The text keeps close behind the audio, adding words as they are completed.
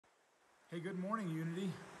Hey, good morning, Unity.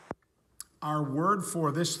 Our word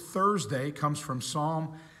for this Thursday comes from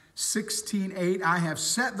Psalm 16:8. I have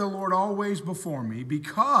set the Lord always before me,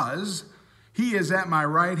 because he is at my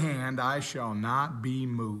right hand, I shall not be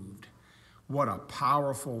moved. What a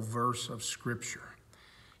powerful verse of Scripture.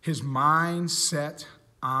 His mind set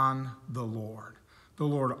on the Lord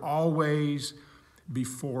always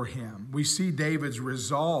before him. We see David's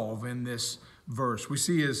resolve in this verse. We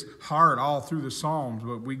see his heart all through the Psalms,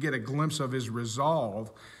 but we get a glimpse of his resolve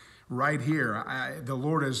right here. The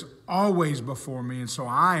Lord is always before me, and so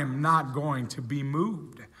I am not going to be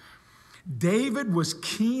moved. David was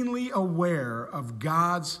keenly aware of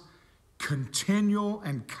God's continual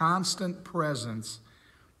and constant presence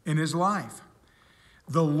in his life.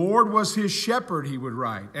 The Lord was his shepherd, he would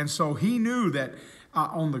write, and so he knew that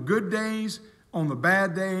on the good days, on the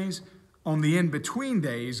bad days, on the in-between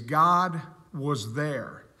days, God was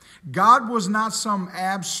there. God was not some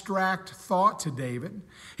abstract thought to David.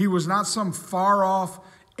 He was not some far-off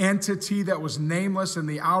entity that was nameless in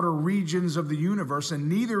the outer regions of the universe, and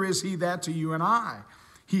neither is he that to you and I.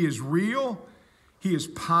 He is real, he is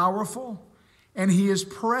powerful, and he is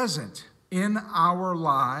present in our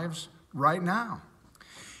lives right now.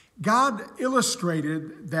 God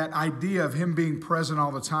illustrated that idea of him being present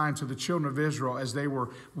all the time to the children of Israel as they were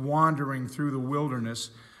wandering through the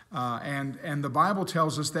wilderness. And the Bible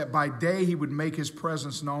tells us that by day he would make his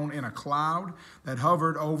presence known in a cloud that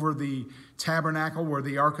hovered over the tabernacle where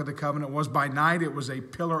the Ark of the Covenant was. By night it was a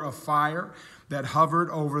pillar of fire that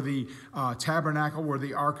hovered over the tabernacle where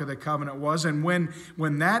the Ark of the Covenant was. And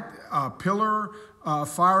when that pillar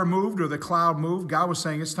fire moved or the cloud moved, God was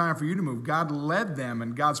saying, it's time for you to move. God led them,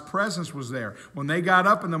 and God's presence was there. When they got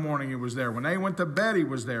up in the morning, he was there. When they went to bed, he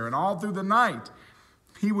was there. And all through the night,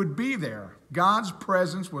 he would be there. God's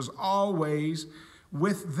presence was always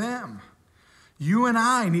with them. You and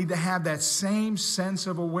I need to have that same sense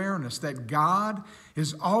of awareness that God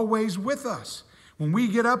is always with us. When we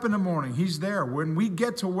get up in the morning, he's there. When we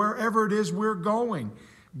get to wherever it is we're going,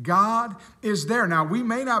 God is there. Now, we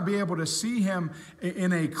may not be able to see him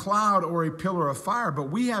in a cloud or a pillar of fire,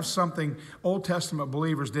 but we have something Old Testament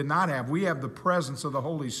believers did not have. We have the presence of the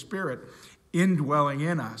Holy Spirit indwelling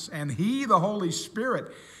in us. And he, the Holy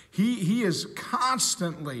Spirit, he is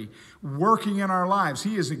constantly working in our lives.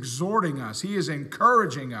 He is exhorting us. He is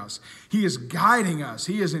encouraging us. He is guiding us.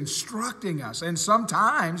 He is instructing us. And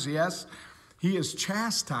sometimes, yes, he is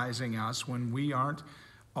chastising us when we aren't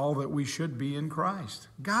all that we should be in Christ.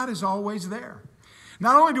 God is always there.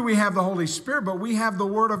 Not only do we have the Holy Spirit, but we have the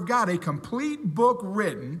Word of God, a complete book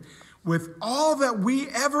written with all that we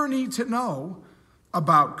ever need to know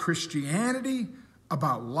about Christianity,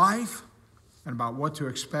 about life, and about what to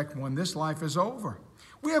expect when this life is over.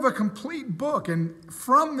 We have a complete book, and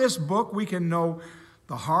from this book we can know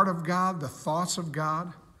the heart of God, the thoughts of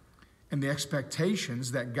God, and the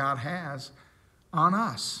expectations that God has on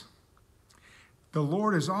us. The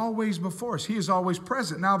Lord is always before us. He is always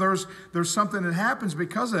present. Now, there's something that happens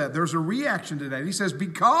because of that. There's a reaction to that. He says,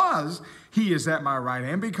 because he is at my right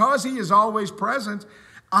hand, because he is always present,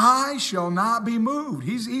 I shall not be moved.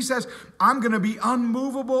 He says, I'm going to be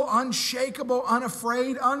unmovable, unshakable,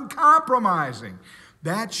 unafraid, uncompromising.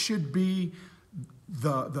 That should be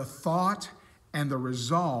the thought and the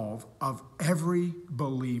resolve of every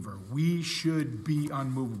believer. We should be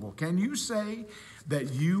unmovable. Can you say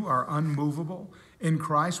that you are unmovable in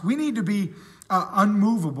Christ? We need to be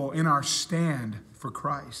unmovable in our stand for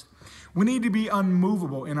Christ. We need to be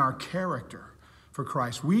unmovable in our character for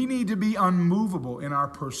Christ. We need to be unmovable in our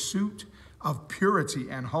pursuit of purity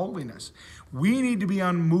and holiness. We need to be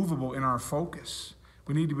unmovable in our focus.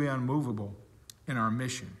 We need to be unmovable in our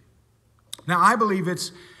mission. Now, I believe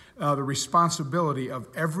it's the responsibility of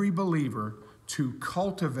every believer to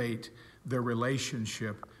cultivate their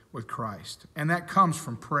relationship with Christ. And that comes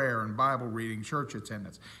from prayer and Bible reading, church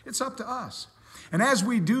attendance. It's up to us. And as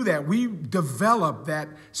we do that, we develop that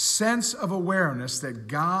sense of awareness that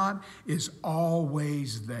God is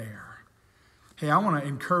always there. Hey, I want to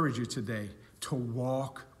encourage you today to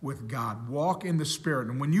walk with God. Walk in the Spirit.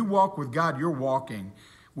 And when you walk with God, you're walking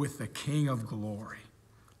with the King of Glory.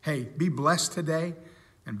 Hey, be blessed today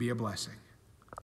and be a blessing.